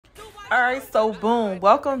All right, so boom,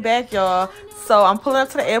 welcome back, y'all. So I'm pulling up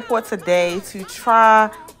to the airport today to try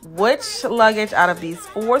which luggage out of these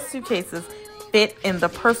 4 suitcases fit in the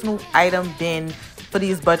personal item bin for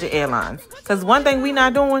these budget airlines. Because one thing we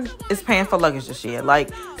not doing is paying for luggage this year. Like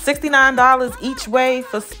 $69 each way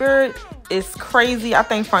for Spirit is crazy. I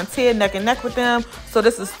think Frontier neck and neck with them. So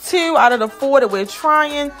this is 2 out of the 4 that we're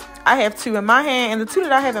trying. I have 2 in my hand, and the 2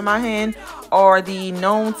 that I have in my hand are the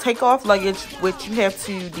known takeoff luggage, which you have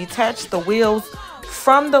to detach the wheels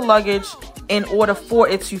from the luggage in order for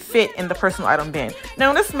it to fit in the personal item bin.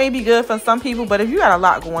 Now, this may be good for some people, but if you got a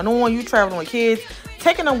lot going on, you traveling with kids,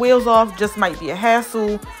 taking the wheels off just might be a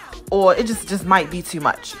hassle, or it just might be too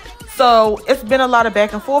much. So it's been a lot of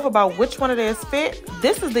back and forth about which one of theirs fit.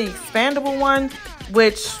 This is the expandable one,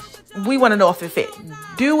 which we want to know if it fit.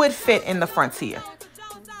 Do it fit in the Frontier?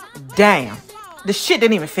 Damn, the shit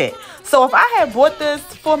didn't even fit. So if I had bought this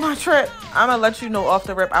for my trip, I'm gonna let you know off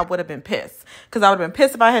the rip, I would have been pissed. Because I would have been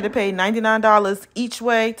pissed if I had to pay $99 each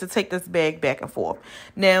way to take this bag back and forth.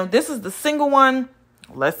 Now, this is the single one.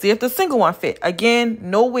 Let's see if the single one fit. Again,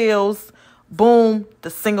 no wheels. Boom, the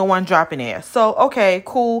single one dropping there. So, okay,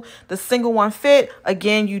 cool. The single one fit.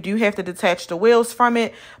 Again, you do have to detach the wheels from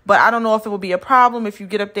it. But I don't know if it will be a problem if you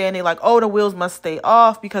get up there and they're like, oh, the wheels must stay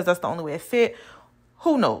off because that's the only way it fit.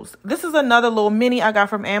 Who knows? This is another little mini I got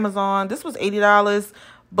from Amazon. This was $80,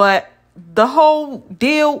 but the whole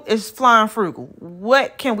deal is flying frugal.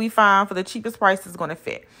 What can we find for the cheapest price is going to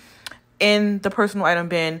fit in the personal item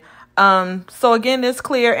bin? So again, it's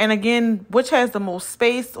clear. And again, which has the most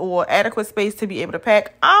space or adequate space to be able to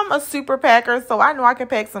pack? I'm a super packer, so I know I can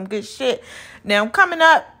pack some good shit. Now, coming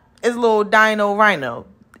up is Lil Dino Rhino.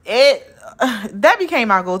 That became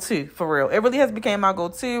my go-to, for real. It really has became my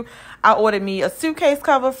go-to. I ordered me a suitcase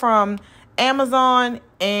cover from Amazon,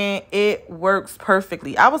 and it works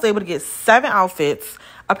perfectly. I was able to get 7 outfits,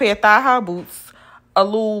 a pair of thigh-high boots, a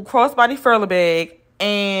little crossbody furler bag,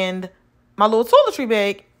 and my little toiletry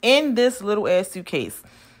bag in this little ass suitcase.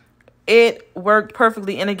 It worked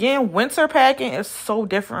perfectly. And again, winter packing is so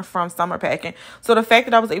different from summer packing. So the fact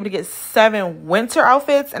that I was able to get 7 winter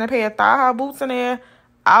outfits and a pair of thigh-high boots in there,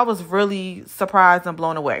 I was really surprised and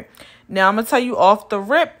blown away. Now, I'm going to tell you off the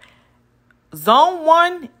rip, Zone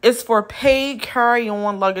 1 is for paid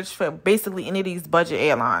carry-on luggage for basically any of these budget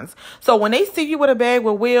airlines. So when they see you with a bag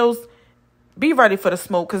with wheels, be ready for the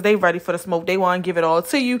smoke, because they ready for the smoke. They want to give it all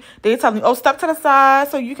to you. They tell me, oh, step to the side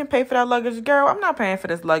so you can pay for that luggage. Girl, I'm not paying for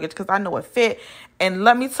this luggage because I know it fit. And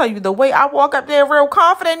let me tell you, the way I walk up there real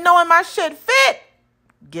confident knowing my shit fit,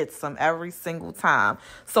 get some every single time.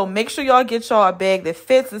 So make sure y'all get y'all a bag that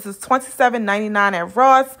fits. This is $27.99 at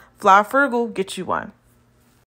Ross. Fly frugal, get you one.